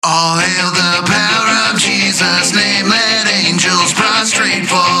All hail the power of Jesus' name, let angels prostrate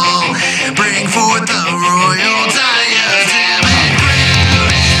fall. Bring forth the royal diadem and crown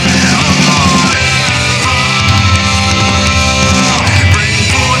him Lord of all. Bring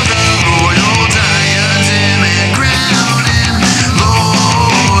forth the royal diadem and crown him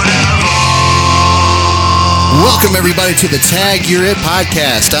Lord of all. Welcome, everybody, to the Tag You're It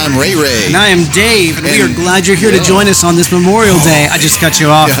podcast. I'm Ray Ray. And I am Dave, and we are glad you're here to join us on this Memorial Day. I just cut you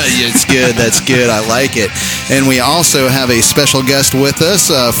off. It's good. That's good. I like it. And we also have a special guest with us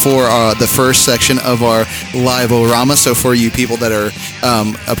for the first section of our Live-O-Rama. So for you people that are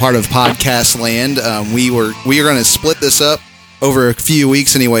a part of podcast land, we are going to split this up over a few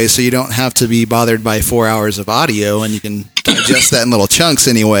weeks anyway, so you don't have to be bothered by 4 hours of audio, and you can digest that in little chunks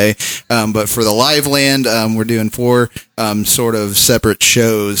anyway. But for the live land, we're doing 4 sort of separate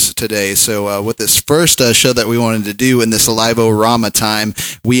shows today. So with this first show that we wanted to do in this Live-O-Rama time,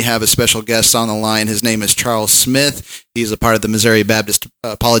 we have a special guest on the line. His name is Charles Smith. He's a part of the Missouri Baptist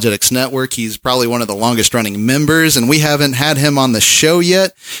Apologetics Network. He's probably one of the longest running members, and we haven't had him on the show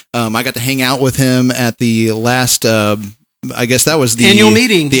yet. I got to hang out with him at the last I guess that was the annual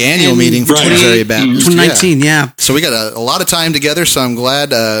meeting. The annual meeting for Missouri Baptist. 2019, yeah. So we got a lot of time together, so I'm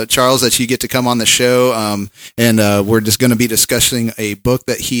glad, Charles, that you get to come on the show. And we're just going to be discussing a book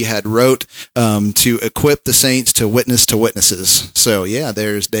that he had wrote to equip the saints to witness to witnesses. So, yeah,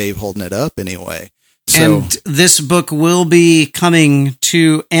 there's Dave holding it up anyway. So, and this book will be coming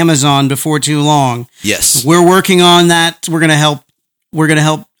to Amazon before too long. Yes. We're working on that. We're going to help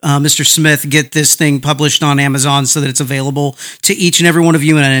Mr. Smith get this thing published on Amazon so that it's available to each and every one of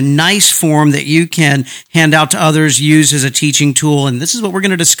you in a nice form that you can hand out to others, use as a teaching tool. And this is what we're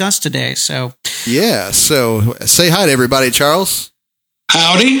going to discuss today. So, yeah. So say hi to everybody, Charles.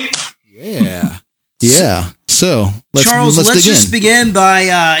 Howdy. Yeah. Yeah. So, Charles, let's begin. just begin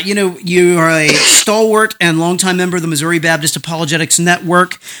by, you are a stalwart and longtime member of the Missouri Baptist Apologetics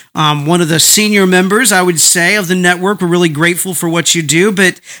Network, one of the senior members, I would say, of the network. We're really grateful for what you do,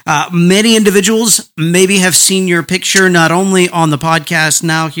 but many individuals maybe have seen your picture not only on the podcast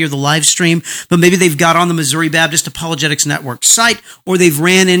now, here, the live stream, but maybe they've got on the Missouri Baptist Apologetics Network site, or they've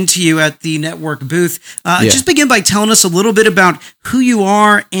ran into you at the network booth. Just begin by telling us a little bit about who you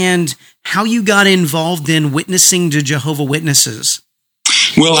are and how you got involved in witnessing to Jehovah's Witnesses.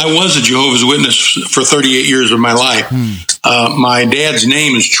 Well, I was a Jehovah's Witness for 38 years of my life. My dad's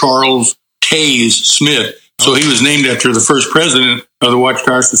name is Charles Taze Smith, so he was named after the first president of the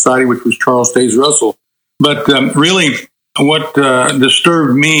Watchtower Society, which was Charles Taze Russell. But really, what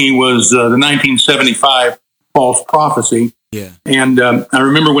disturbed me was the 1975 false prophecy. Yeah, and I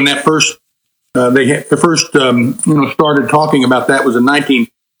remember when that first started talking about that was in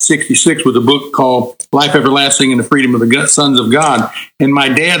 1966 with a book called Life Everlasting and the Freedom of the Sons of God. And my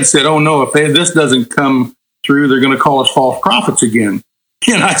dad said, oh no, if this doesn't come through, they're going to call us false prophets again.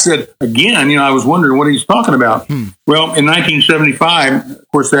 And I said, again, I was wondering what he's talking about. Well, in 1975, of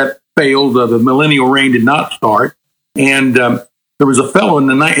course, that failed. The millennial reign did not start. And there was a fellow in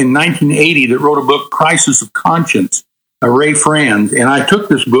 1980 that wrote a book, Crisis of Conscience, Ray Franz. And I took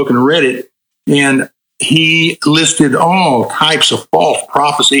this book and read it, and he listed all types of false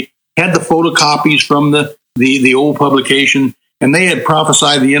prophecy, had the photocopies from the old publication, and they had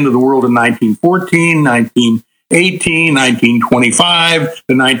prophesied the end of the world in 1914, 1918, 1925,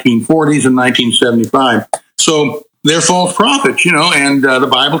 the 1940s, and 1975. So they're false prophets, and the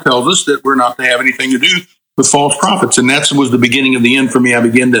Bible tells us that we're not to have anything to do with false prophets, and that was the beginning of the end for me. I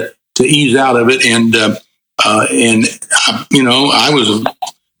began to ease out of it, and I was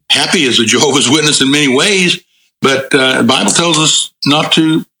happy as a Jehovah's Witness in many ways, but the Bible tells us not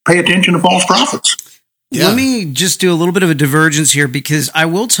to pay attention to false prophets. Yeah. Let me just do a little bit of a divergence here, because I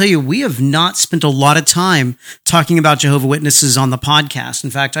will tell you, we have not spent a lot of time talking about Jehovah's Witnesses on the podcast. In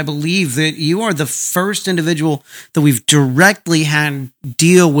fact, I believe that you are the first individual that we've directly had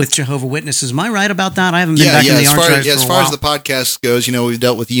deal with Jehovah's Witnesses. Am I right about that? I haven't been back in the archives for a while. As far as the podcast goes, we've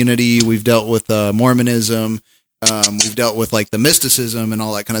dealt with unity, we've dealt with Mormonism, we've dealt with like the mysticism and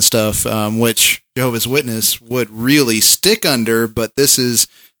all that kind of stuff, which Jehovah's Witness would really stick under, but this is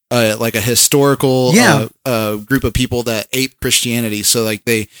like a historical group of people that ape Christianity. So like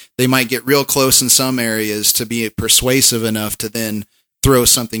they might get real close in some areas to be persuasive enough to then throw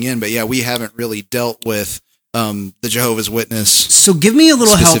something in. But yeah, we haven't really dealt with the Jehovah's Witness. So give me a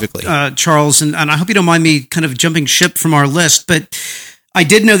little help, Charles, and I hope you don't mind me kind of jumping ship from our list, but I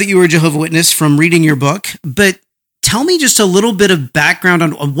did know that you were a Jehovah's Witness from reading your book, but tell me just a little bit of background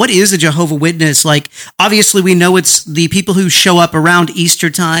on what is a Jehovah's Witness. Like, obviously, we know it's the people who show up around Easter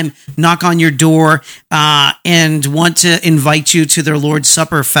time, knock on your door, and want to invite you to their Lord's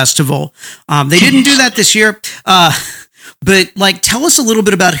Supper festival. They didn't do that this year. But like, tell us a little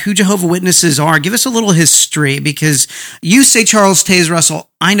bit about who Jehovah's Witnesses are. Give us a little history, because you say Charles Taze Russell.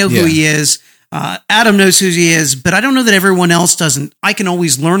 I know who he is. Adam knows who he is, but I don't know that everyone else doesn't. I can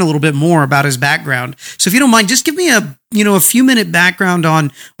always learn a little bit more about his background. So if you don't mind, just give me a few minute background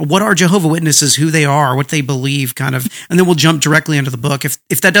on what are Jehovah's Witnesses, who they are, what they believe, kind of, and then we'll jump directly into the book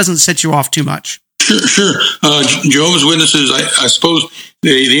if that doesn't set you off too much. Sure. Jehovah's Witnesses, I suppose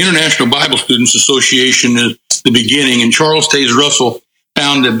the International Bible Students Association is the beginning, and Charles Taze Russell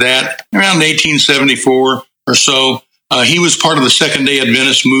founded that around 1874 or so. He was part of the Second-day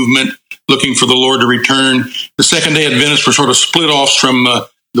Adventist movement, looking for the Lord to return. The Second-day Adventists were sort of split off from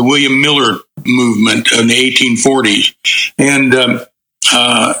the William Miller movement in the 1840s. And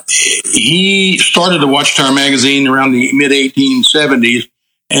he started the Watchtower magazine around the mid-1870s,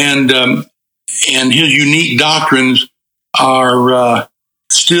 and his unique doctrines are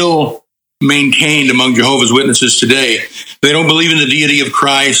still maintained among Jehovah's Witnesses today. They don't believe in the deity of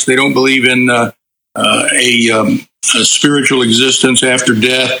Christ. They don't believe in a spiritual existence after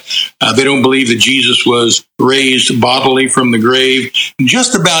death. They don't believe that Jesus was raised bodily from the grave.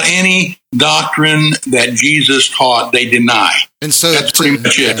 Just about any doctrine that Jesus taught, they deny. And so that's pretty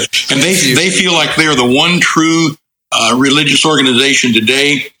much it. And they feel like they're the one true religious organization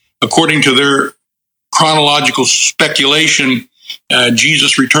today. According to their chronological speculation,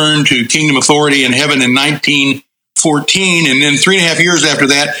 Jesus returned to kingdom authority in heaven in 1914, and then 3.5 years after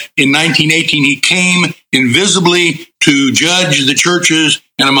that, in 1918, he came invisibly to judge the churches.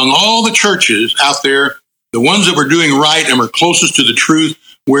 And among all the churches out there, the ones that were doing right and were closest to the truth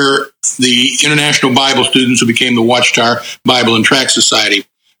were the International Bible Students, who became the Watchtower Bible and Tract Society.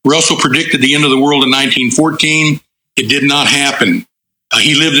 Russell predicted the end of the world in 1914. It did not happen.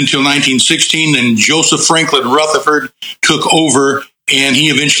 He lived until 1916, and Joseph Franklin Rutherford took over, and he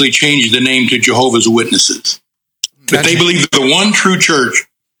eventually changed the name to Jehovah's Witnesses. But they believe they're the one true church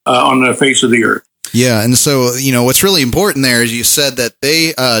on the face of the earth. Yeah, and so, what's really important there is you said that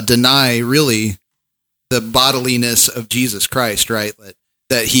they deny really the bodiliness of Jesus Christ, right?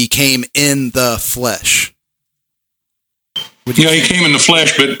 That he came in the flesh. He came in the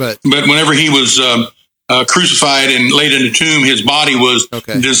flesh, but whenever he was crucified and laid in the tomb, his body was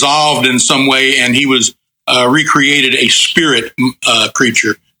dissolved in some way, and he was recreated a spirit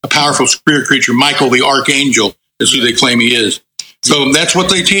creature, a powerful spirit creature. Michael the Archangel is who they claim he is. So that's what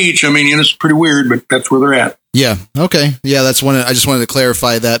they teach. I mean, it's pretty weird, but that's where they're at. Yeah. Okay. Yeah, that's one. I just wanted to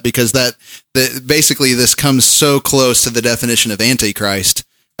clarify that, because basically this comes so close to the definition of Antichrist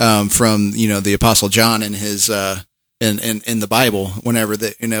from the Apostle John in his in the Bible. Whenever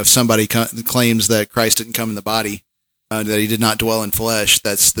if somebody claims that Christ didn't come in the body, that he did not dwell in flesh,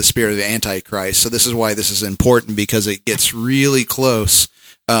 that's the spirit of the Antichrist. So this is why this is important, because it gets really close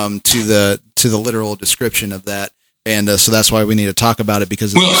to the literal description of that. And so that's why we need to talk about it,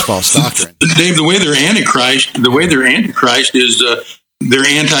 because of this false doctrine. Dave, the way they're Antichrist is they're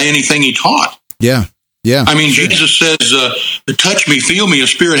anti anything he taught. Yeah. Yeah. I mean, Jesus says, touch me, feel me, a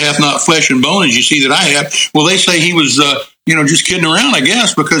spirit hath not flesh and bone as you see that I have. Well, they say he was, just kidding around, I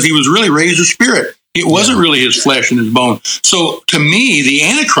guess, because he was really raised a spirit. It wasn't really his flesh and his bone. So to me, the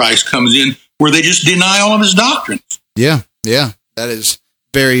Antichrist comes in where they just deny all of his doctrines. Yeah. Yeah. That is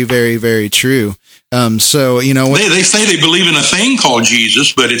very, very, very true. So, they say they believe in a thing called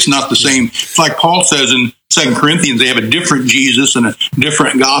Jesus, but it's not the same. It's like Paul says in 2 Corinthians, they have a different Jesus and a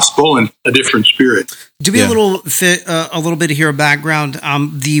different gospel and a different spirit. To be a little bit here of background,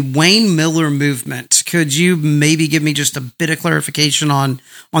 the Wayne Miller movement, could you maybe give me just a bit of clarification on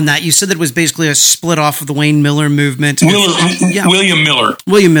that? You said that it was basically a split off of the Wayne Miller movement. William Miller.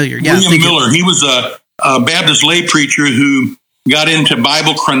 William Miller, yeah. William Miller. He was a Baptist lay preacher who got into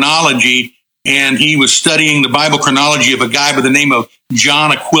Bible chronology, and he was studying the Bible chronology of a guy by the name of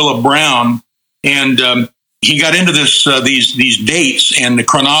John Aquila Brown, and he got into these dates and the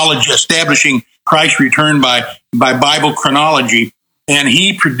chronology, establishing Christ's return by Bible chronology, and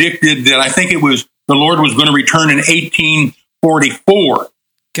he predicted that I think it was the Lord was going to return in 1844.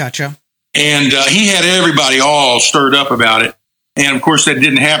 Gotcha. And he had everybody all stirred up about it, and of course that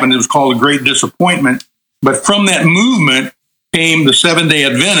didn't happen. It was called a great disappointment. But from that movement came the Seventh-day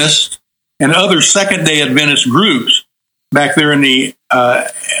Adventists and other Second-day Adventist groups back there in the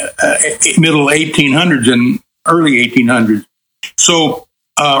middle 1800s and early 1800s. So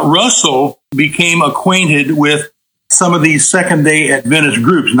Russell became acquainted with some of these Second-day Adventist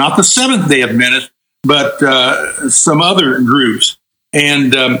groups, not the Seventh-day Adventists, but some other groups.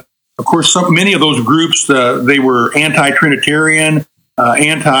 And of course, many of those groups, they were anti-Trinitarian,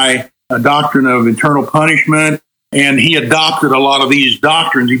 anti-doctrine of eternal punishment, and he adopted a lot of these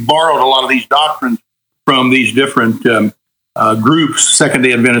doctrines. He borrowed a lot of these doctrines from these different groups,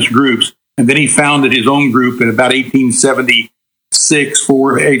 Second-day Adventist groups, and then he founded his own group in about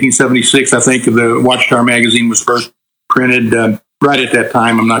 1876, I think. The Watchtower magazine was first printed right at that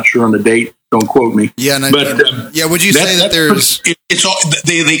time. I'm not sure on the date. Don't quote me. Yeah, would you say that there's? It's all,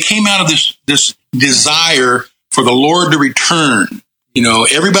 they came out of this desire for the Lord to return. You know,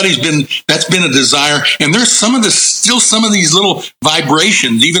 that's been a desire, and there's still some of these little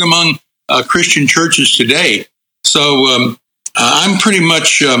vibrations, even among Christian churches today. So I'm pretty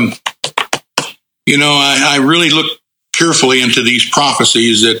much, I really look carefully into these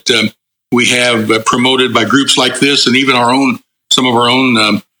prophecies that we have promoted by groups like this, and even some of our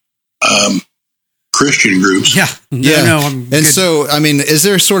own Christian groups. Yeah. And so, I mean, is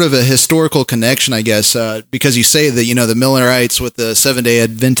there sort of a historical connection, I guess, because you say that, the Millerites with the Seventh-day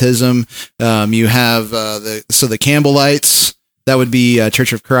Adventism, you have the Campbellites, that would be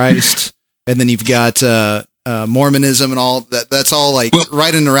Church of Christ, and then you've got Mormonism and all that. That's all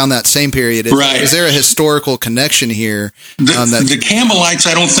right in around that same period. Is there a historical connection here? The Campbellites,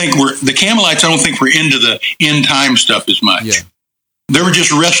 I don't think we're into the end time stuff as much. Yeah. They were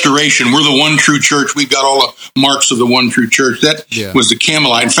just restoration. We're the one true church. We've got all the marks of the one true church. That was the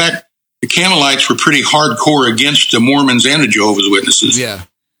Campbellite. In fact, the Campbellites were pretty hardcore against the Mormons and the Jehovah's Witnesses. Yeah.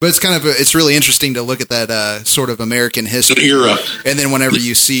 But it's really interesting to look at that sort of American history era. And then whenever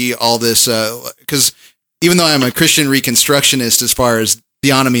you see all this, because even though I'm a Christian Reconstructionist as far as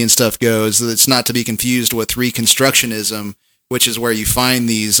theonomy and stuff goes, it's not to be confused with Reconstructionism, which is where you find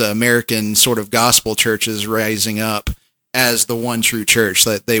these American sort of gospel churches rising up as the one true church,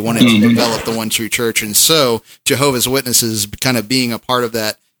 that they wanted to develop the one true church. And so Jehovah's Witnesses kind of being a part of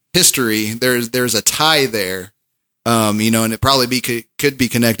that history, there's a tie there, and it probably could be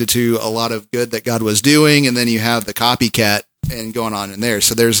connected to a lot of good that God was doing. And then you have the copycat and going on in there.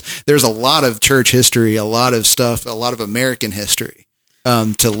 So there's a lot of church history, a lot of stuff, a lot of American history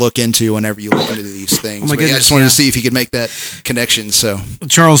to look into whenever you look into these things. I just wanted to see if you could make that connection. So,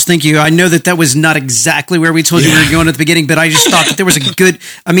 Charles, thank you. I know that was not exactly where we told you we were going at the beginning, but I just thought that there was a good,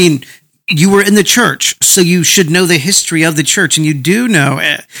 you were in the church, so you should know the history of the church, and you do know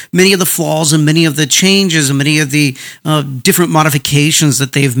many of the flaws and many of the changes and many of the different modifications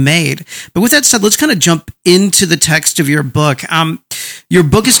that they've made. But with that said, let's kind of jump into the text of your book. Your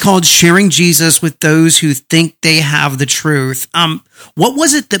book is called Sharing Jesus with Those Who Think They Have the Truth. What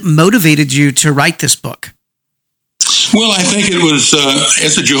was it that motivated you to write this book? Well, I think it was,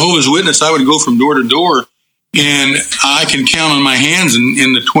 as a Jehovah's Witness, I would go from door to door, and I can count on my hands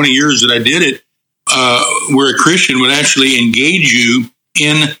in the 20 years that I did it, where a Christian would actually engage you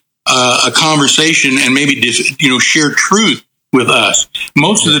in a conversation and maybe share truth with us.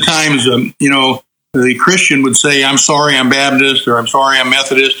 Most of the times, the Christian would say, "I'm sorry, I'm Baptist," or "I'm sorry, I'm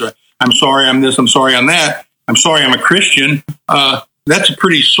Methodist," or "I'm sorry, I'm this," "I'm sorry, I'm that," "I'm sorry, I'm a Christian." That's a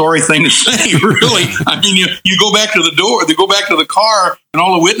pretty sorry thing to say, really. You go back to the door, they go back to the car, and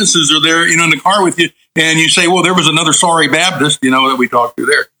all the witnesses are there, in the car with you. And you say, well, there was another sorry Baptist, that we talked to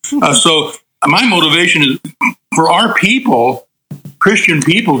there. So my motivation is for our people, Christian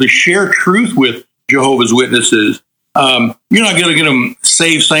people, to share truth with Jehovah's Witnesses. You're not going to get them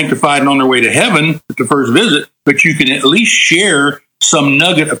saved, sanctified, and on their way to heaven at the first visit, but you can at least share some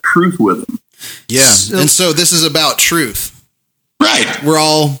nugget of truth with them. Yeah. And so this is about truth. Right. We're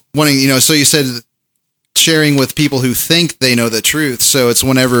all wanting, so you said sharing with people who think they know the truth. So it's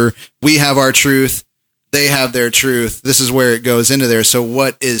whenever we have our truth, they have their truth. This is where it goes into there. So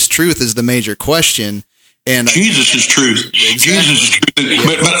what is truth is the major question. And Jesus is truth. Exactly. Jesus is truth.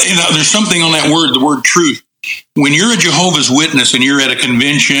 But there's something on that word, the word truth. When you're a Jehovah's Witness and you're at a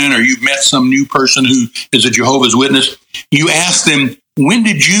convention or you've met some new person who is a Jehovah's Witness, you ask them, when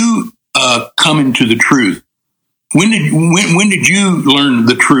did you come into the truth? When did you learn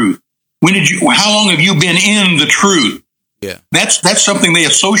the truth? How long have you been in the truth? Yeah. That's something they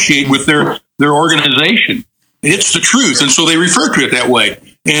associate with their organization. It's the truth. And so they refer to it that way.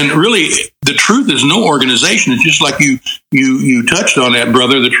 And really, the truth is no organization. It's just like you touched on that,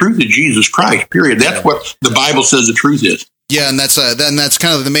 brother. The truth is Jesus Christ, period. That's what the Bible says the truth is. Yeah, and that's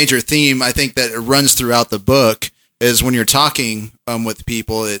kind of the major theme, I think, that runs throughout the book, is when you're talking with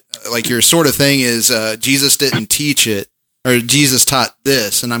people, your sort of thing is Jesus didn't teach it, or Jesus taught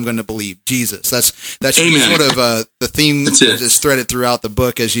this, and I'm going to believe Jesus. That's Amen. Sort of the theme that is threaded throughout the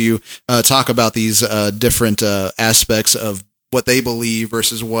book as you talk about these different aspects of what they believe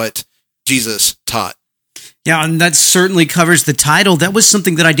versus what Jesus taught. Yeah, and that certainly covers the title. That was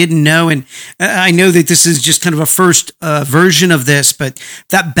something that I didn't know, and I know that this is just kind of a first version of this, but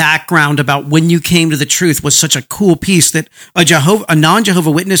that background about when you came to the truth was such a cool piece that a non-Jehovah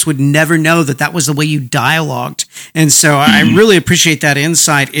Witness would never know that was the way you dialogued. And so I really appreciate that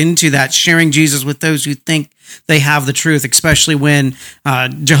insight into that, sharing Jesus with those who think they have the truth, especially when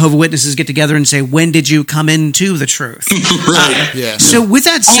Jehovah Witnesses get together and say, "When did you come into the truth?" Right. Yeah. So with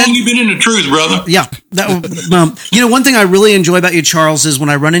that How said, long you been in the truth, brother? yeah. One thing I really enjoy about you, Charles, is when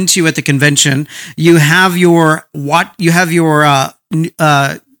I run into you at the convention, you have your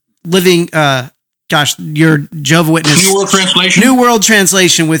your Jehovah Witness New World Translation. New World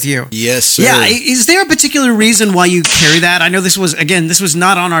Translation with you. Yes, sir. Yeah. Is there a particular reason why you carry that? I know this was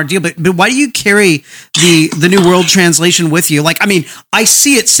not on our deal, but why do you carry the New World Translation with you? Like, I mean, I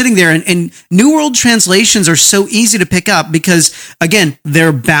see it sitting there, and New World Translations are so easy to pick up because, again,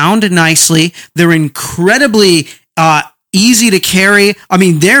 they're bound nicely. They're incredibly easy to carry. I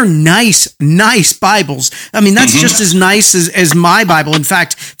mean, they're nice Bibles. I mean, that's just as nice as my Bible. In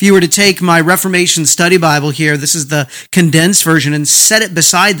fact, if you were to take my Reformation Study Bible here, this is the condensed version, and set it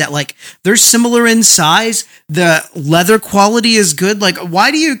beside that, like, they're similar in size. The leather quality is good. Like,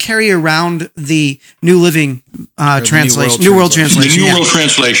 why do you carry around the New Living Translation? New World Translation. The New World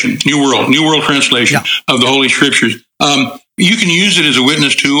Translation. New World Translation of the Holy Scriptures. You can use it as a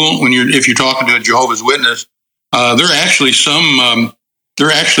witness tool if you're talking to a Jehovah's Witness. There are actually some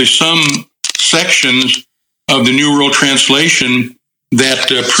sections of the New World Translation that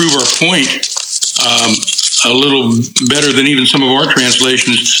prove our point a little better than even some of our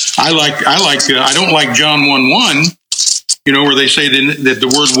translations. I don't like John 1:1, where they say that the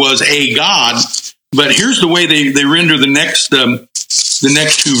Word was a God. But here's the way they render the next two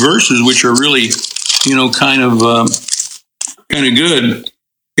verses, which are really kind of good.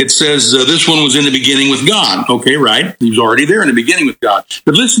 It says, this one was in the beginning with God. Okay, right. He was already there in the beginning with God.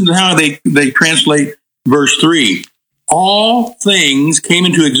 But listen to how they translate verse 3. All things came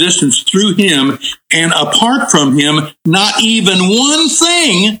into existence through him, and apart from him, not even one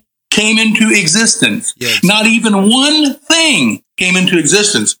thing came into existence. Yes. Not even one thing came into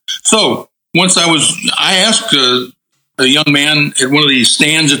existence. So once I asked a young man at one of these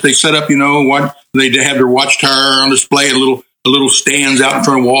stands that they set up, what they have their watchtower on display, a little stands out in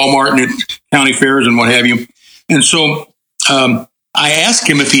front of Walmart and at county fairs and what have you. And so I asked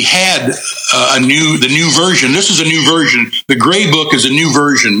him if he had the new version. This is a new version. The Gray Book is a new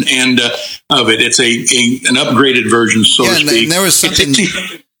version of it. It's an upgraded version, so to speak. And there was something.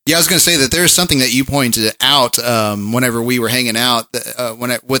 Yeah, I was going to say that there's something that you pointed out whenever we were hanging out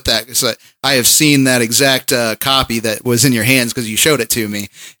with that. So I have seen that exact copy that was in your hands because you showed it to me.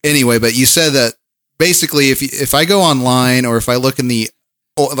 Anyway, but you said that basically, if I go online or if I look in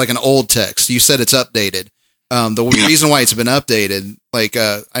an old text, you said it's updated. The reason why it's been updated,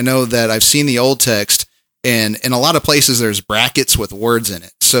 I know that I've seen the old text, and in a lot of places there's brackets with words in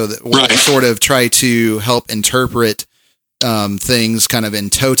it, so that we sort of try to help interpret things kind of in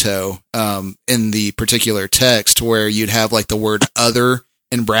toto in the particular text, where you'd have like the word "other"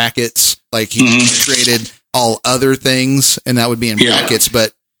 in brackets, like he created all other things, and that would be in brackets,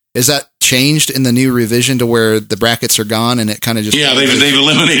 but. Is that changed in the new revision to where the brackets are gone and it kind of just... Yeah, they've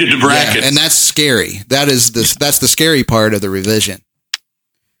eliminated the brackets. Yeah, and that's scary. That's the scary part of the revision.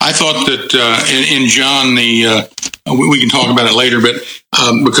 I thought that in John, we can talk about it later, but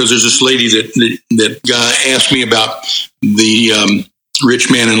because there's this lady that guy asked me about the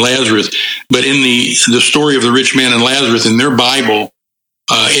rich man and Lazarus. But in the story of the rich man and Lazarus, in their Bible,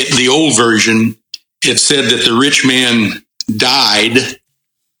 the old version, it said that the rich man died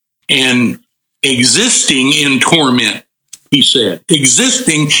and existing in torment, he said.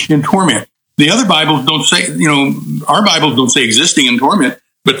 Existing in torment. The other Bibles don't say, our Bibles don't say existing in torment,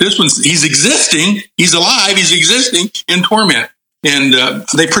 but this one's, he's existing, he's alive, he's existing in torment. And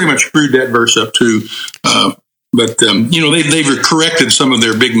they pretty much screwed that verse up too. But they've corrected some of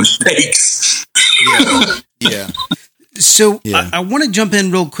their big mistakes. Yeah. So I want to jump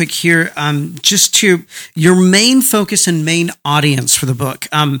in real quick here, just to your main focus and main audience for the book.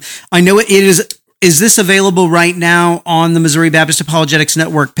 I know it is. Is this available right now on the Missouri Baptist Apologetics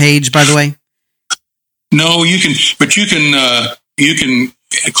Network page? By the way, no, you can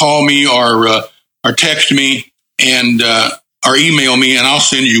call me or text me or email me, and I'll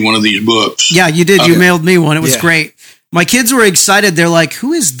send you one of these books. Yeah, you did. You mailed me one. It was great. My kids were excited. They're like,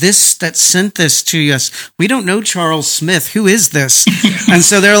 who is this that sent this to us? We don't know Charles Smith. Who is this? And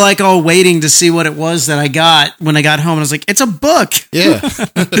so they're like all waiting to see what it was that I got when I got home. And I was like, it's a book. Yeah.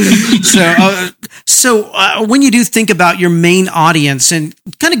 So when you do think about your main audience, and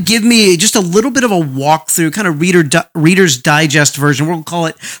kind of give me just a little bit of a walkthrough, kind of Reader's Digest version, we'll call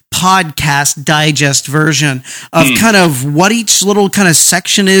it Podcast Digest version of kind of what each little kind of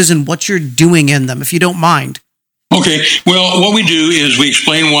section is and what you're doing in them, if you don't mind. Okay. Well, what we do is we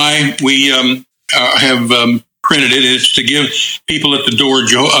explain why we have printed it. It's to give people at the door,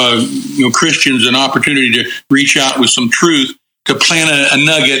 Christians, an opportunity to reach out with some truth, to plant a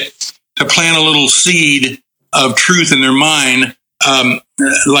nugget, to plant a little seed of truth in their mind.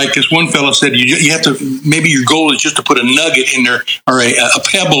 Like this one fellow said, you have to, maybe your goal is just to put a nugget in their, or a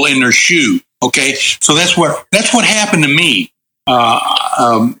pebble in their shoe. Okay. So that's what happened to me.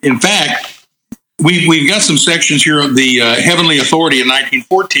 In fact, we've got some sections here of the Heavenly Authority in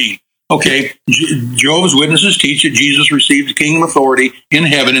 1914. Okay, Jehovah's Witnesses teach that Jesus received the kingdom authority in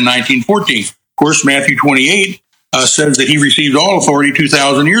heaven in 1914. Of course, Matthew 28 says that he received all authority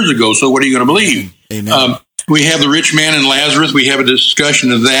 2,000 years ago. So what are you going to believe? Amen. We have the rich man and Lazarus. We have a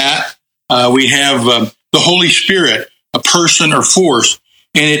discussion of that. We have the Holy Spirit, a person or force,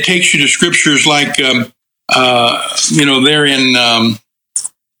 and it takes you to scriptures like, they're in...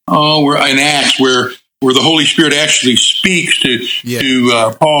 we're in Acts where the Holy Spirit actually speaks to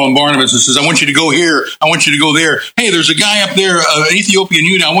Paul and Barnabas and says, I want you to go here. I want you to go there. Hey, there's a guy up there, an Ethiopian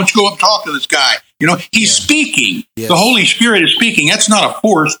eunuch. I want you to go up and talk to this guy. He's speaking. Yes. The Holy Spirit is speaking. That's not a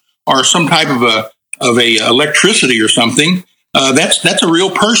force or some type of a electricity or something. That's a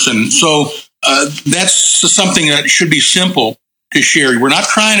real person. So that's something that should be simple to share. We're not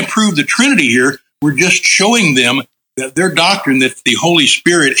trying to prove the Trinity here. We're just showing them that their doctrine that the Holy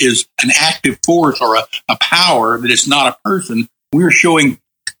Spirit is an active force or a power, that it's not a person. We're showing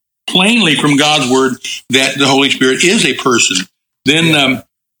plainly from God's word that the Holy Spirit is a person. Then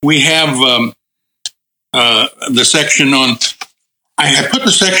we have the section on, I put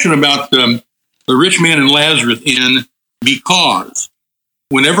the section about the rich man and Lazarus in because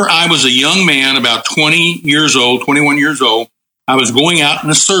whenever I was a young man, about 21 years old, I was going out in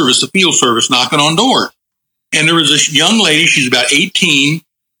a field service, knocking on doors. And there was this young lady, she's about 18,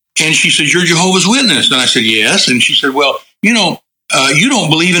 and she said, you're Jehovah's Witness. And I said, yes. And she said, well, you don't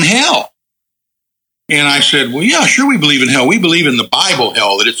believe in hell. And I said, well, yeah, sure we believe in hell. We believe in the Bible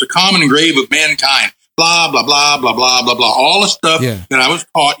hell, that it's a common grave of mankind, blah, blah, blah, blah, blah, blah, blah. All the stuff that I was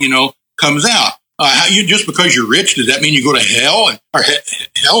taught, comes out. Just because you're rich, does that mean you go to hell? Or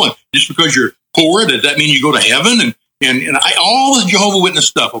just because you're poor, does that mean you go to heaven? And all the Jehovah's Witness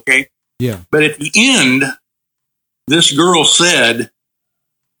stuff, okay? Yeah. But at the end, this girl said,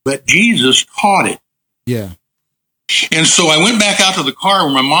 but Jesus taught it. Yeah. And so I went back out to the car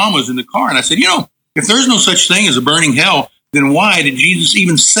where my mom was in the car, and I said, if there's no such thing as a burning hell, then why did Jesus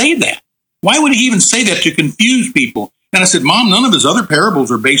even say that? Why would he even say that to confuse people? And I said, Mom, none of his other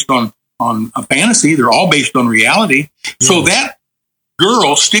parables are based on a fantasy. They're all based on reality. Yeah. So that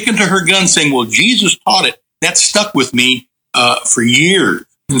girl sticking to her gun saying, well, Jesus taught it, that stuck with me for years.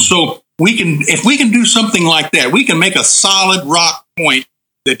 And so if we can do something like that, we can make a solid rock point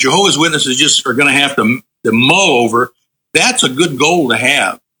that Jehovah's Witnesses just are going to have to mull over. That's a good goal to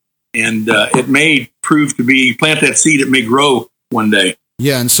have. And it may prove to be, plant that seed, it may grow one day.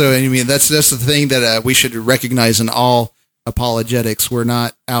 Yeah, and so that's the thing that we should recognize in all apologetics. We're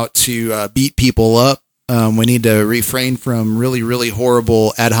not out to beat people up. We need to refrain from really, really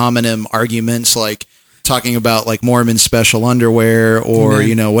horrible ad hominem arguments like talking about like Mormon special underwear or,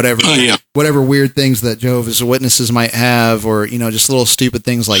 whatever weird things that Jehovah's Witnesses might have, or, just little stupid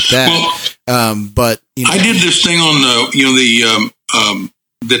things like that. But I did this thing on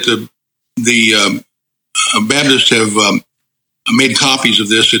that the Baptists have made copies of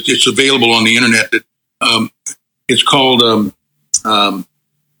this. It's available on the internet. That it's called I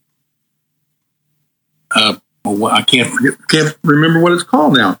can't remember what it's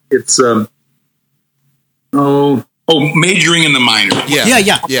called now. It's majoring in the minors.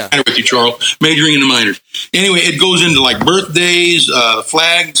 Yeah. I'm with you, Charles. Majoring in the minors. Anyway, it goes into like birthdays, the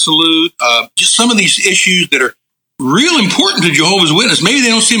flag salute, just some of these issues that are real important to Jehovah's Witness. Maybe they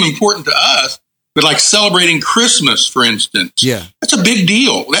don't seem important to us, but like celebrating Christmas, for instance. Yeah. That's a big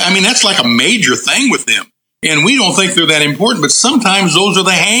deal. I mean, that's like a major thing with them. And we don't think they're that important, but sometimes those are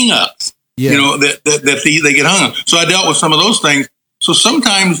the hang-ups, that they get hung on. So I dealt with some of those things. So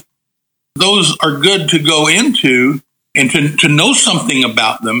sometimes those are good to go into and to know something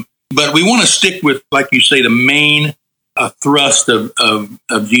about them, but we want to stick with, like you say, the main thrust of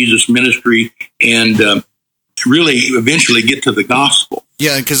Jesus' ministry. And really eventually get to the gospel.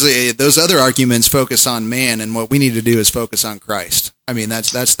 Yeah, because those other arguments focus on man, and what we need to do is focus on Christ. I mean,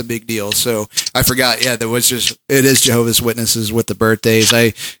 that's the big deal. So I forgot. Yeah, it is Jehovah's Witnesses with the birthdays.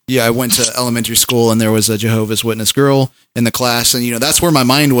 I went to elementary school, and there was a Jehovah's Witness girl in the class, and that's where my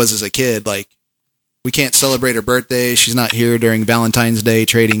mind was as a kid. Like, we can't celebrate her birthday. She's not here during Valentine's Day,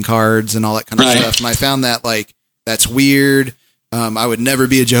 trading cards and all that kind of stuff. And I found that that's weird. I would never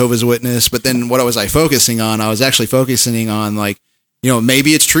be a Jehovah's Witness. But then what was I focusing on? I was actually focusing on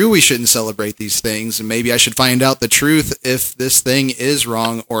maybe it's true we shouldn't celebrate these things, and maybe I should find out the truth if this thing is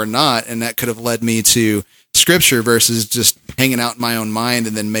wrong or not. And that could have led me to Scripture versus just hanging out in my own mind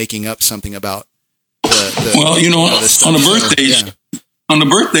and then making up something about on the birthdays, on the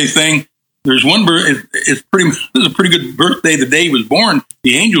birthday thing, there's one this is a pretty good birthday. The day he was born,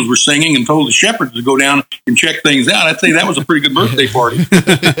 the angels were singing and told the shepherds to go down and check things out. I'd say that was a pretty good birthday party. But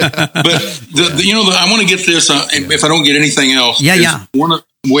I want to get this. If I don't get anything else, one of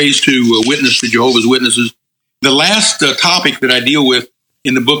the ways to witness to Jehovah's Witnesses. The last topic that I deal with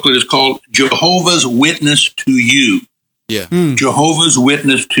in the booklet is called Jehovah's Witness to You. Yeah, Jehovah's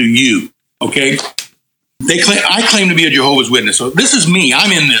Witness to You. Okay, I claim to be a Jehovah's Witness. So this is me.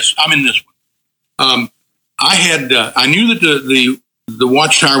 I'm in this one. I knew that the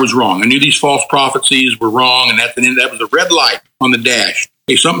watchtower was wrong. I knew these false prophecies were wrong, and that was a red light on the dash.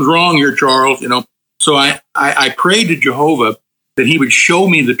 Hey, something's wrong here, Charles. So I prayed to Jehovah that he would show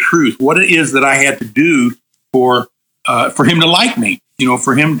me the truth, what it is that I had to do for him to like me,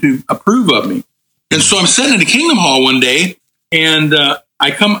 for him to approve of me. And so I'm sitting in the Kingdom Hall one day, and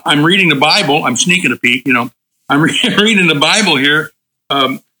I'm reading the Bible. I'm sneaking a peek, I'm reading the Bible here.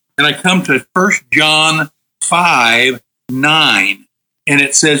 And I come to 1 John 5:9, and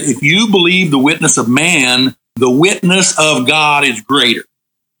it says, if you believe the witness of man, the witness of God is greater.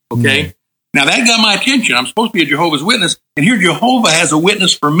 Okay? Now that got my attention. I'm supposed to be a Jehovah's Witness, and here Jehovah has a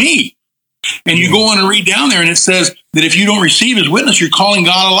witness for me. And you go on and read down there, and it says that if you don't receive his witness, you're calling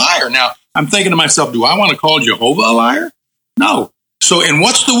God a liar. Now, I'm thinking to myself, do I want to call Jehovah a liar? No. So, and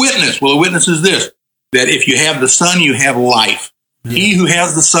what's the witness? Well, the witness is this, that if you have the Son, you have life. Yeah. He who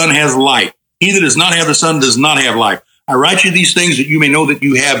has the Son has life. He that does not have the Son does not have life. I write you these things that you may know that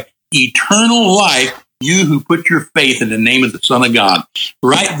you have eternal life, you who put your faith in the name of the Son of God.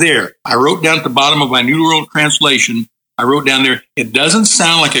 Right there, I wrote down at the bottom of my New World Translation, I wrote down there, it doesn't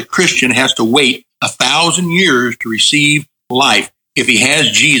sound like a Christian has to wait 1,000 years to receive life. If he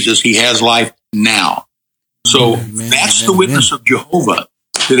has Jesus, he has life now. So that's the witness of Jehovah,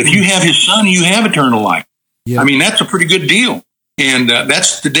 that if you have his Son, you have eternal life. Yep. I mean, that's a pretty good deal. And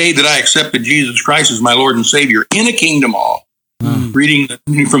that's the day that I accepted Jesus Christ as my Lord and Savior in a Kingdom Hall, reading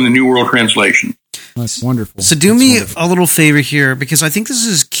from the New World Translation. That's wonderful. So do me a little favor here, because I think this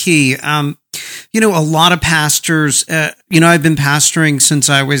is key. A lot of pastors, I've been pastoring since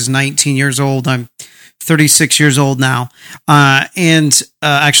I was 19 years old. I'm 36 years old now.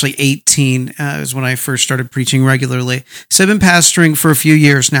 Actually 18 is when I first started preaching regularly. So I've been pastoring for a few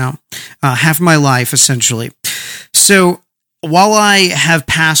years now, half of my life, essentially. So while I have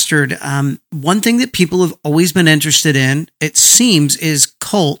pastored, one thing that people have always been interested in, it seems, is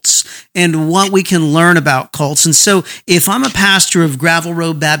cults and what we can learn about cults. And so if I'm a pastor of Gravel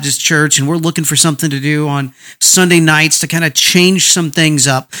Road Baptist Church and we're looking for something to do on Sunday nights to kind of change some things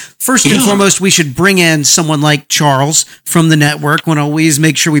up, first and foremost, we should bring in someone like Charles from the network. Want to always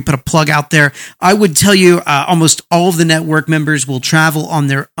make sure we put a plug out there. I would tell you almost all of the network members will travel on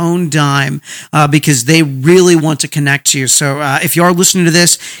their own dime because they really want to connect you. So if you are listening to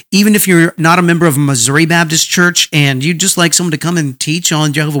this, even if you're not a member of a Missouri Baptist Church and you'd just like someone to come and teach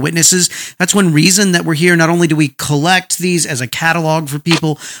on Jehovah's Witnesses, that's one reason that we're here. Not only do we collect these as a catalog for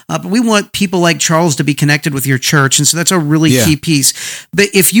people, but we want people like Charles to be connected with your church. And so that's a really key piece. But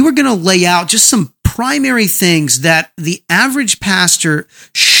if you were going to lay out just some primary things that the average pastor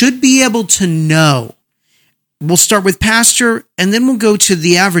should be able to know, we'll start with pastor, and then we'll go to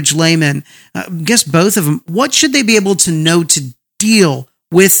the average layman. I guess both of them. What should they be able to know to deal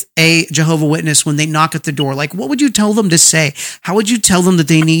with a Jehovah's Witness when they knock at the door? Like, what would you tell them to say? How would you tell them that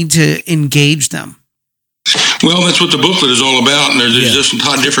they need to engage them? Well, that's what the booklet is all about, and there's just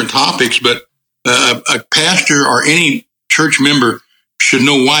different topics, but a pastor or any church member should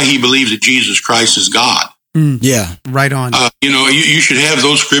know why he believes that Jesus Christ is God. Yeah, right on. You should have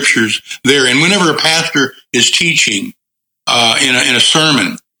those scriptures there. And whenever a pastor is teaching in a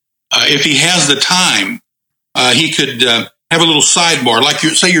sermon, if he has the time, he could have a little sidebar. Like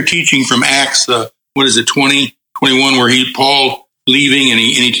say you're teaching from Acts, 20, 21, where Paul leaving, and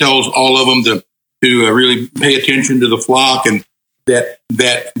he tells all of them to really pay attention to the flock, and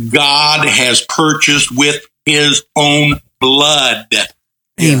that God has purchased with his own blood.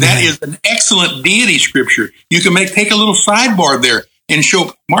 Amen. That is an excellent deity scripture. You can take a little sidebar there and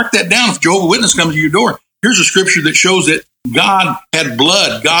mark that down. If Jehovah's Witness comes to your door, here's a scripture that shows that God had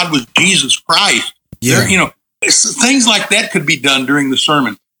blood. God was Jesus Christ. Yeah. Things like that could be done during the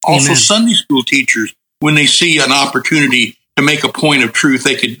sermon. Also, Amen. Sunday school teachers, when they see an opportunity to make a point of truth,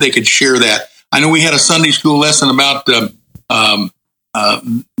 they could share that. I know we had a Sunday school lesson about the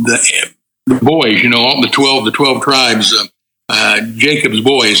boys, all the 12 tribes, Jacob's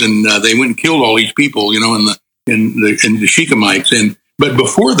boys, and they went and killed all these people, in the Shechemites. But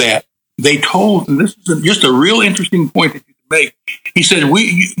before that, they told, and this is just a real interesting point that you can make. He said,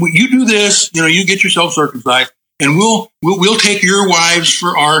 you do this, you get yourself circumcised, and we'll take your wives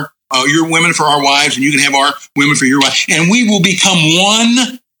for your women for our wives, and you can have our women for your wives, and we will become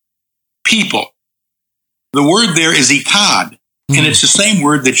one people. The word there is echad, and it's the same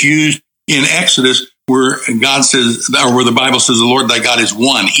word that's used in Exodus where God says, or where the Bible says the Lord thy God is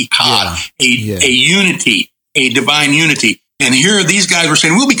one, echad, a unity, a divine unity. And here these guys were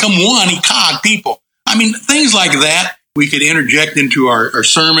saying, we'll become one echad people. I mean, things like that we could interject into our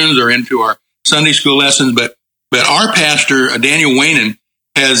sermons or into our Sunday school lessons, but our pastor, Daniel Waynan,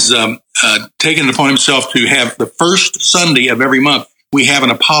 has taken it upon himself to have the first Sunday of every month, we have an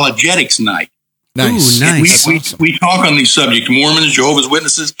apologetics night. Nice. Ooh, nice. We talk on these subjects, Mormons, Jehovah's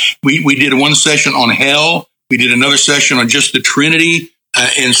Witnesses. We did one session on hell. We did another session on just the Trinity.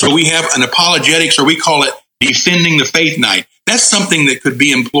 And so we have an apologetics, or we call it defending the faith night. That's something that could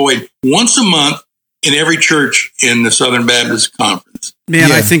be employed once a month in every church in the Southern Baptist Conference. Man,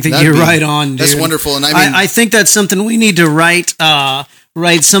 Yeah, I think that you're right on, dude. That's wonderful. And I think that's something we need to write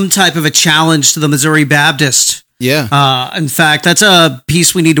some type of a challenge to the Missouri Baptist. Yeah. In fact, that's a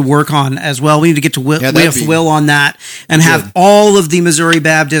piece we need to work on as well. We need to get to Will on that and have all of the Missouri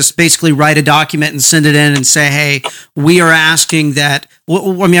Baptists basically write a document and send it in and say, hey, we are asking that.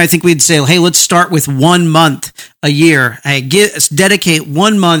 I think we'd say, hey, let's start with 1 month a year. Hey, dedicate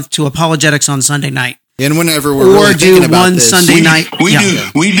 1 month to apologetics on Sunday night. And whenever we're really thinking about one this, Sunday night.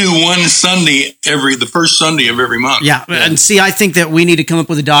 We do one Sunday the first Sunday of every month. Yeah. And see, I think that we need to come up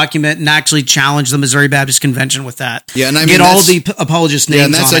with a document and actually challenge the Missouri Baptist Convention with that. Yeah, and get all the apologists names. Yeah,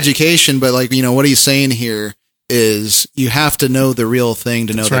 and that's on education. But what he's saying here is you have to know the real thing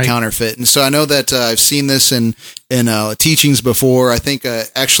to know the counterfeit. And so I know that I've seen this in teachings before. I think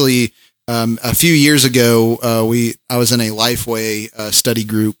actually a few years ago I was in a Lifeway study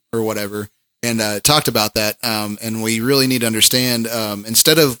group or whatever. And talked about that, and we really need to understand,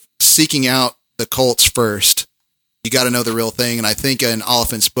 instead of seeking out the cults first, you got to know the real thing. And I think in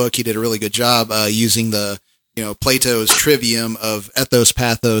Oliphant's book, he did a really good job using the, Plato's trivium of ethos,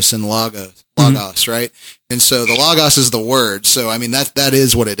 pathos, and logos, right? And so the logos is the word. So, that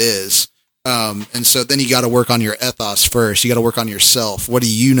is what it is. And so then you got to work on your ethos first. You got to work on yourself. What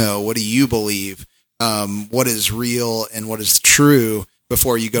do you know? What do you believe? What is real and what is true?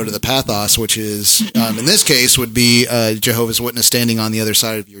 Before you go to the pathos, which is, in this case, would be Jehovah's Witness standing on the other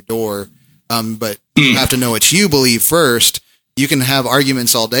side of your door. But you have to know what you believe first. You can have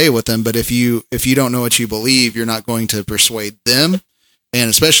arguments all day with them, but if you don't know what you believe, you're not going to persuade them. And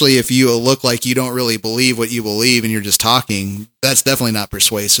especially if you look like you don't really believe what you believe and you're just talking, that's definitely not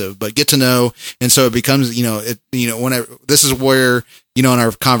persuasive. But get to know, and so it becomes, this is where, in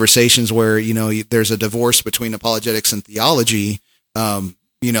our conversations where, there's a divorce between apologetics and theology.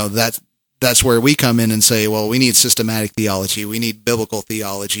 That's where we come in and say, well, we need systematic theology. We need biblical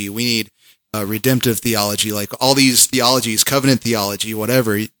theology. We need redemptive theology, like all these theologies, covenant theology,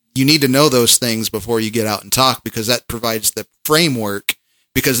 whatever. You need to know those things before you get out and talk, because that provides the framework,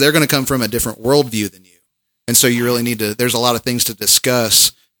 because they're going to come from a different worldview than you. And so you really need to, there's a lot of things to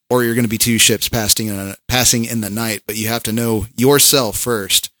discuss, or you're going to be two ships passing in the night, but you have to know yourself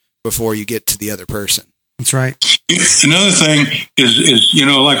first before you get to the other person. That's right. Another thing is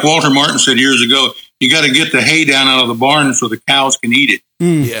like Walter Martin said years ago, you got to get the hay down out of the barn so the cows can eat it.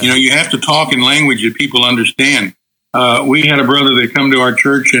 Yeah. You have to talk in language that people understand. We had a brother that come to our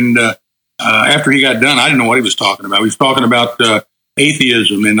church, and after he got done, I didn't know what he was talking about. He was talking about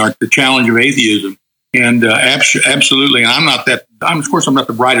atheism and the challenge of atheism. And absolutely, and I'm not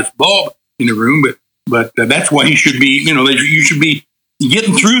the brightest bulb in the room, but that's what he should be. You should be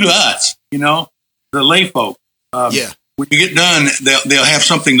getting through to us. The lay folk. When you get done, they'll have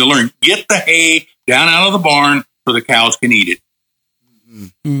something to learn. Get the hay down out of the barn so the cows can eat it.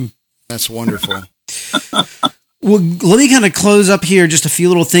 Mm-hmm. That's wonderful. Well, let me kind of close up here, just a few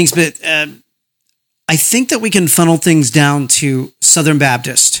little things, but I think that we can funnel things down to Southern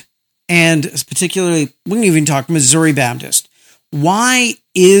Baptist, and particularly, we can even talk Missouri Baptist. Why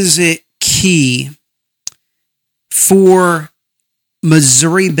is it key for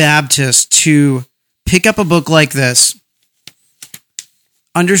Missouri Baptists to pick up a book like this,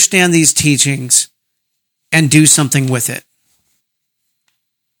 understand these teachings, and do something with it?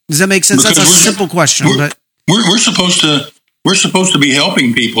 Does that make sense? Because That's a simple question, but we're supposed to be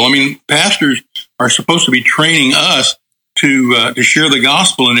helping people. I mean, pastors are supposed to be training us to share the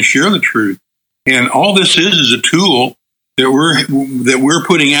gospel and to share the truth. And all this is a tool that we're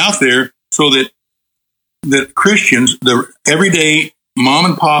putting out there so that Christians, the everyday mom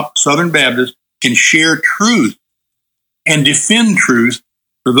and pop Southern Baptists, can share truth and defend truth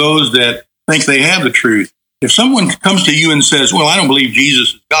for those that think they have the truth. If someone comes to you and says, well, I don't believe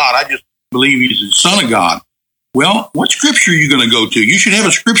Jesus is God, I just believe he's the Son of God. Well, what scripture are you going to go to? You should have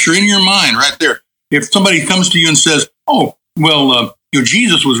a scripture in your mind right there. If somebody comes to you and says, oh, well,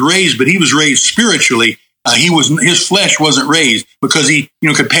 Jesus was raised, but he was raised spiritually. His flesh wasn't raised because he,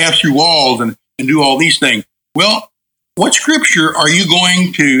 could pass through walls and do all these things. Well, what scripture are you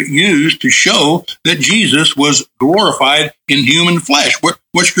going to use to show that Jesus was glorified in human flesh?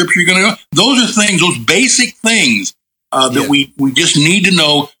 What scripture are you going to go? Those are things, those basic things that we just need to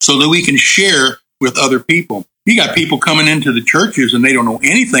know so that we can share with other people. You got people coming into the churches and they don't know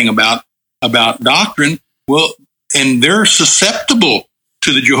anything about doctrine. Well, and they're susceptible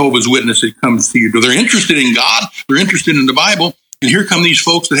to the Jehovah's Witness that comes to you. They're interested in God. They're interested in the Bible. And here come these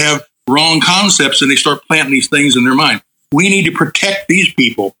folks that have wrong concepts and they start planting these things in their mind. We need to protect these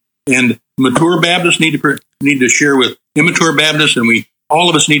people, and mature Baptists need to share with immature Baptists, and all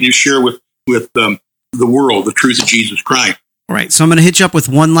of us need to share with the world the truth of Jesus Christ. All right, so I'm going to hit you up with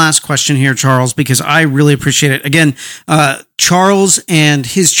one last question here, Charles, because I really appreciate it. Again, Charles and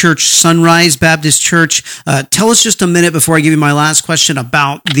his church, Sunrise Baptist Church. Tell us just a minute before I give you my last question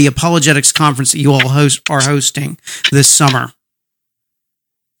about the Apologetics Conference that you all are hosting this summer.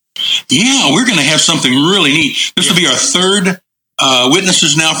 Yeah, we're going to have something really neat. This will be our third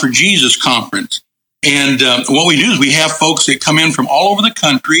Witnesses Now for Jesus conference. And what we do is we have folks that come in from all over the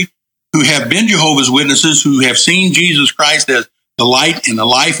country who have been Jehovah's Witnesses, who have seen Jesus Christ as the light and the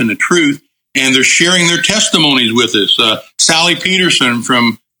life and the truth, and they're sharing their testimonies with us. Sally Peterson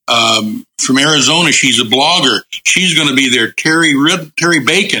from Arizona, she's a blogger. She's going to be there. Terry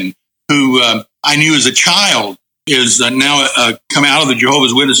Bacon, who I knew as a child, is now come out of the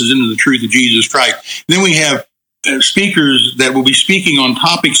Jehovah's Witnesses into the truth of Jesus Christ. Then we have speakers that will be speaking on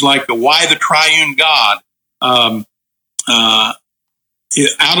topics like why the triune God, out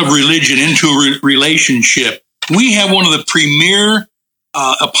of religion into a relationship. We have one of the premier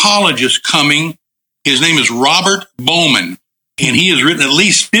apologists coming. His name is Robert Bowman, and he has written at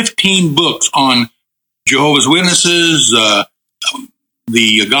least 15 books on Jehovah's Witnesses,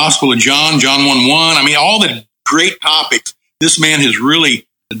 the Gospel of John 1:1. I mean, all the great topics this man has really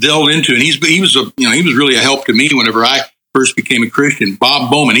delved into, and he was really a help to me whenever I first became a Christian.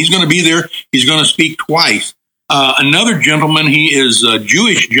 Bob Bowman, he's going to be there. He's going to speak twice. Another gentleman, he is a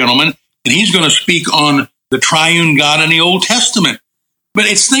Jewish gentleman, and he's going to speak on the triune God in the Old Testament. But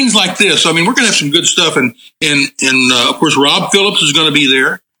it's things like this. I mean, we're going to have some good stuff, and of course, Rob Phillips is going to be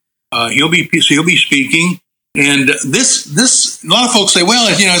there. He'll be speaking. And this, a lot of folks say, well,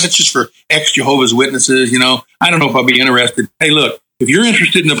 it's just for ex-Jehovah's Witnesses, I don't know if I'll be interested. Hey, look, if you're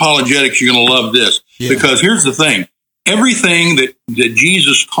interested in apologetics, you're going to love this. Yeah. Because here's the thing. Everything that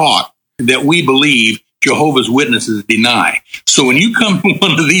Jesus taught that we believe, Jehovah's Witnesses deny. So when you come to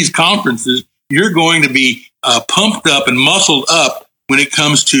one of these conferences, you're going to be pumped up and muscled up when it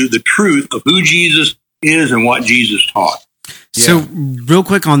comes to the truth of who Jesus is and what Jesus taught. Yeah. So real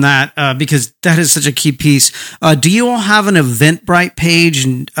quick on that, because that is such a key piece. Do you all have an Eventbrite page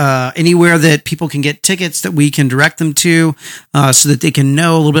and anywhere that people can get tickets that we can direct them to so that they can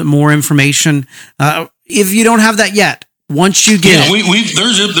know a little bit more information? If you don't have that yet, once you get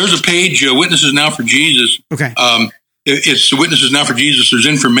it. There's a page, Witnesses Now for Jesus. Okay. It's Witnesses Now for Jesus. There's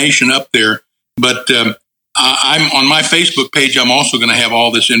information up there. But I'm on my Facebook page. I'm also going to have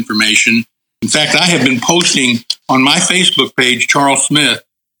all this information. In fact, I have been posting on my Facebook page, Charles Smith,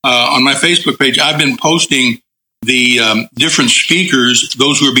 on my Facebook page, I've been posting the different speakers,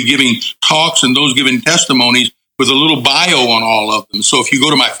 those who will be giving talks and those giving testimonies with a little bio on all of them. So if you go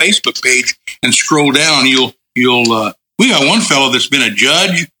to my Facebook page and scroll down, we got one fellow that's been a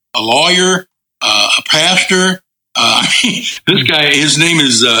judge, a lawyer, a pastor. This guy, his name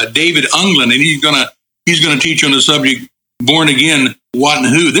is David Unglin, and he's gonna teach on the subject born again, what and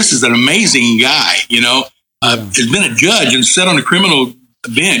who. This is an amazing guy, has been a judge and sat on a criminal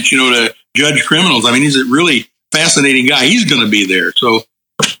bench, to judge criminals. I mean, he's a really fascinating guy. He's going to be there. So,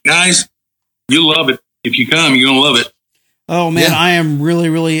 guys, you'll love it. If you come, you're going to love it. Oh man, Yeah. I am really,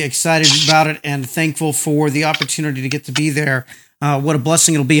 really excited about it and thankful for the opportunity to get to be there. What a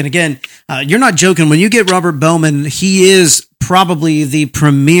blessing it'll be. And again, you're not joking. When you get Robert Bowman, he is probably the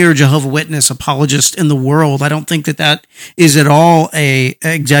premier Jehovah Witness apologist in the world. I don't think that is at all a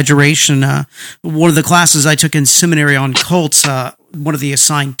exaggeration. One of the classes I took in seminary on cults, one of the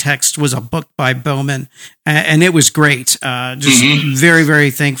assigned texts was a book by Bowman, and it was great. Just very,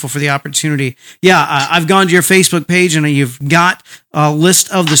 very thankful for the opportunity. Yeah, I've gone to your Facebook page, and you've got a list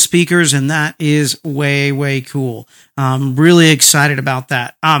of the speakers, and that is way, way cool. I'm really excited about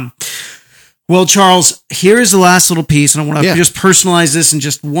that. Well, Charles, here is the last little piece, and I want to just personalize this in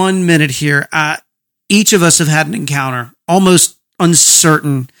just 1 minute here. Each of us have had an encounter, almost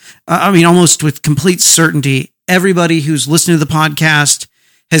uncertain, almost with complete certainty. Everybody who's listening to the podcast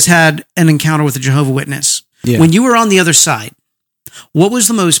has had an encounter with a Jehovah's Witness. Yeah. When you were on the other side, what was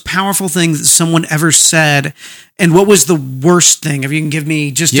the most powerful thing that someone ever said? And what was the worst thing? If you can give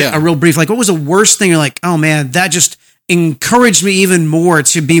me just a real brief, like what was the worst thing? You're like, oh man, that just encouraged me even more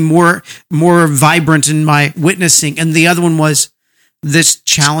to be more vibrant in my witnessing. And the other one was, this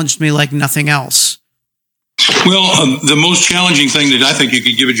challenged me like nothing else. Well, the most challenging thing that I think you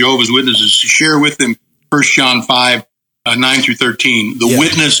could give a Jehovah's Witness is to share with them 1 John 5, 9 through 13. The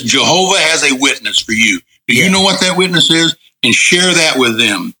witness, Jehovah has a witness for you. Do you know what that witness is? And share that with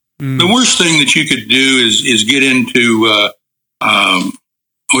them. The worst thing that you could do is get into,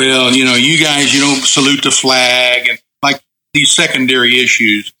 you guys, you don't salute the flag, and like these secondary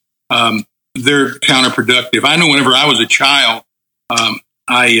issues, they're counterproductive. I know whenever I was a child,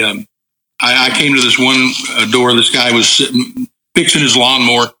 I came to this one door. This guy was sitting, fixing his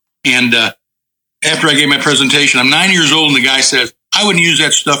lawnmower, and after I gave my presentation, I'm 9 years old, and the guy says, I wouldn't use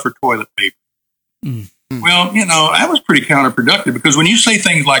that stuff for toilet paper. Well, that was pretty counterproductive, because when you say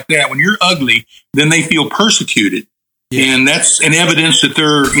things like that, when you're ugly, then they feel persecuted. Yeah. And that's an evidence that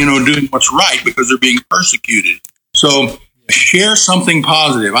they're, doing what's right because they're being persecuted. So share something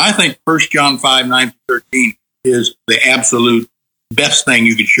positive. I think 1 John 5, 9 through 13 is the absolute best thing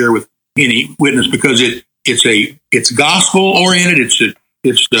you could share with any witness, because it's gospel oriented.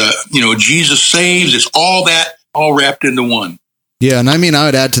 It's Jesus saves. It's all that all wrapped into one. Yeah, and I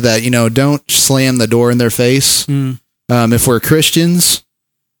would add to that, don't slam the door in their face. If we're Christians,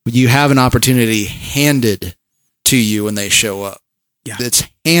 you have an opportunity handed to you when they show up. Yeah. It's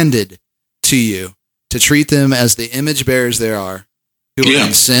handed to you to treat them as the image bearers they are, who are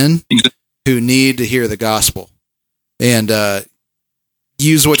in sin, who need to hear the gospel, and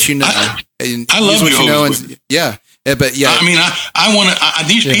use what you know. I love what you know. I want to.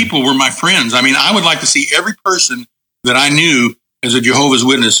 These people were my friends. I would like to see every person that I knew as a Jehovah's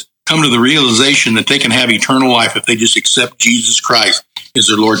Witness come to the realization that they can have eternal life if they just accept Jesus Christ as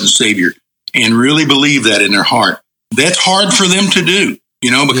their Lord and Savior and really believe that in their heart. That's hard for them to do,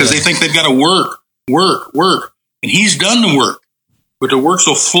 because they think they've got to work. And He's done the work. But the works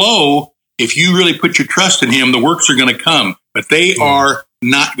will flow if you really put your trust in Him. The works are going to come, but they are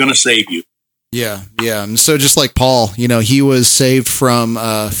not going to save you. Yeah. And so just like Paul, he was saved from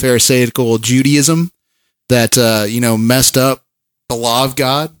Pharisaical Judaism that, messed up the law of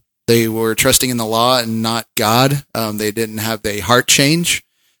God. They were trusting in the law and not God. They didn't have a heart change.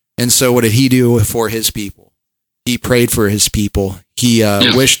 And so what did he do for his people? He prayed for his people. He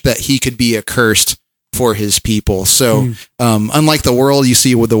wished that he could be accursed for his people. So unlike the world, you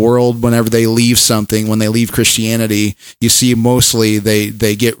see with the world, whenever they leave something, when they leave Christianity, you see mostly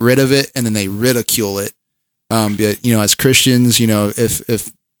they get rid of it and then they ridicule it. But, as Christians,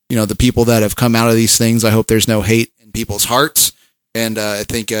 if the people that have come out of these things, I hope there's no hate in people's hearts. And I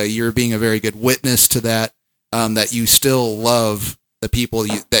think you're being a very good witness to that, that you still love the people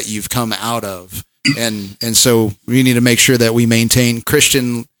that you've come out of. And so we need to make sure that we maintain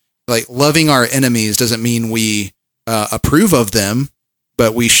Christian, like loving our enemies doesn't mean we approve of them,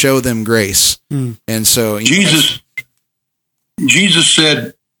 but we show them grace. And so Jesus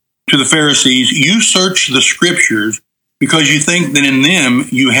said to the Pharisees, you search the scriptures because you think that in them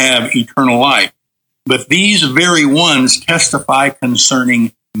you have eternal life. But these very ones testify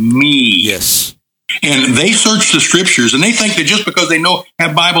concerning me. Yes. And they search the scriptures, and they think that just because they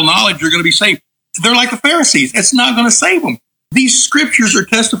have Bible knowledge, they're going to be saved. They're like the Pharisees. It's not going to save them. These scriptures are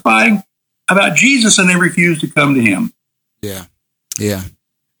testifying about Jesus, and they refuse to come to Him. Yeah.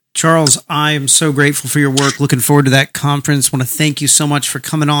 Charles, I am so grateful for your work. Looking forward to that conference. Want to thank you so much for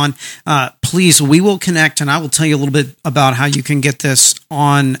coming on. Please, we will connect, and I will tell you a little bit about how you can get this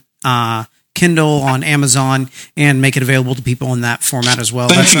on Kindle, on Amazon, and make it available to people in that format as well.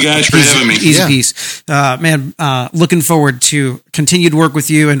 Thank you guys for having me. Easy piece. Man, looking forward to continued work with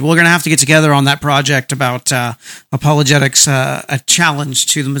you, and we're going to have to get together on that project about apologetics, a challenge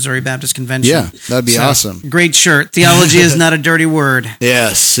to the Missouri Baptist Convention. Yeah, that'd be awesome. Great shirt. Theology is not a dirty word.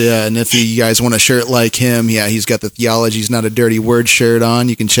 Yes, yeah, and if you guys want a shirt like him, yeah, he's got the Theology's Not a Dirty Word shirt on.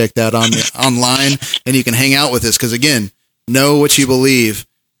 You can check that on online, and you can hang out with us because, again, know what you believe,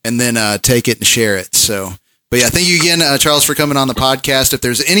 and then take it and share it. So, but yeah, thank you again, Charles, for coming on the podcast. If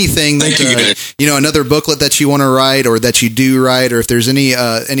there's anything that another booklet that you want to write or that you do write, or if there's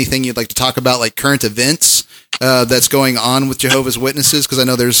anything you'd like to talk about, like current events that's going on with Jehovah's Witnesses, because I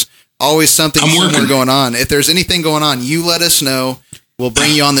know there's always something similar going on. If there's anything going on, you let us know. We'll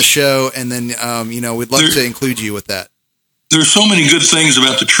bring you on the show, and then we'd love to include you with that. There's so many good things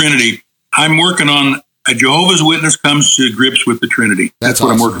about the Trinity. I'm working on a Jehovah's Witness comes to grips with the Trinity. That's what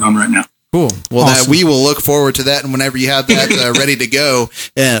awesome. I'm working on right now. Cool. Well, awesome. We will look forward to that. And whenever you have that ready to go,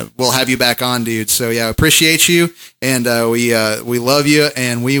 we'll have you back on, dude. So, yeah, appreciate you. And we love you.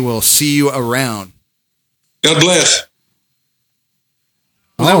 And we will see you around. God bless.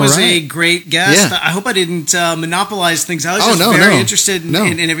 Well, that was a great guest. Yeah. I hope I didn't monopolize things. I was very interested in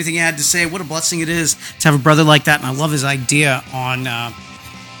everything you had to say. What a blessing it is to have a brother like that. And I love his idea on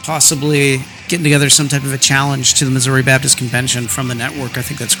possibly getting together some type of a challenge to the Missouri Baptist Convention from the network. I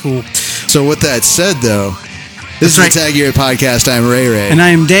think that's cool. So with that said, though, this is the Tag Your Podcast. I'm Ray Ray. And I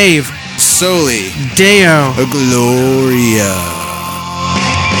am Dave. Soli Deo Gloria.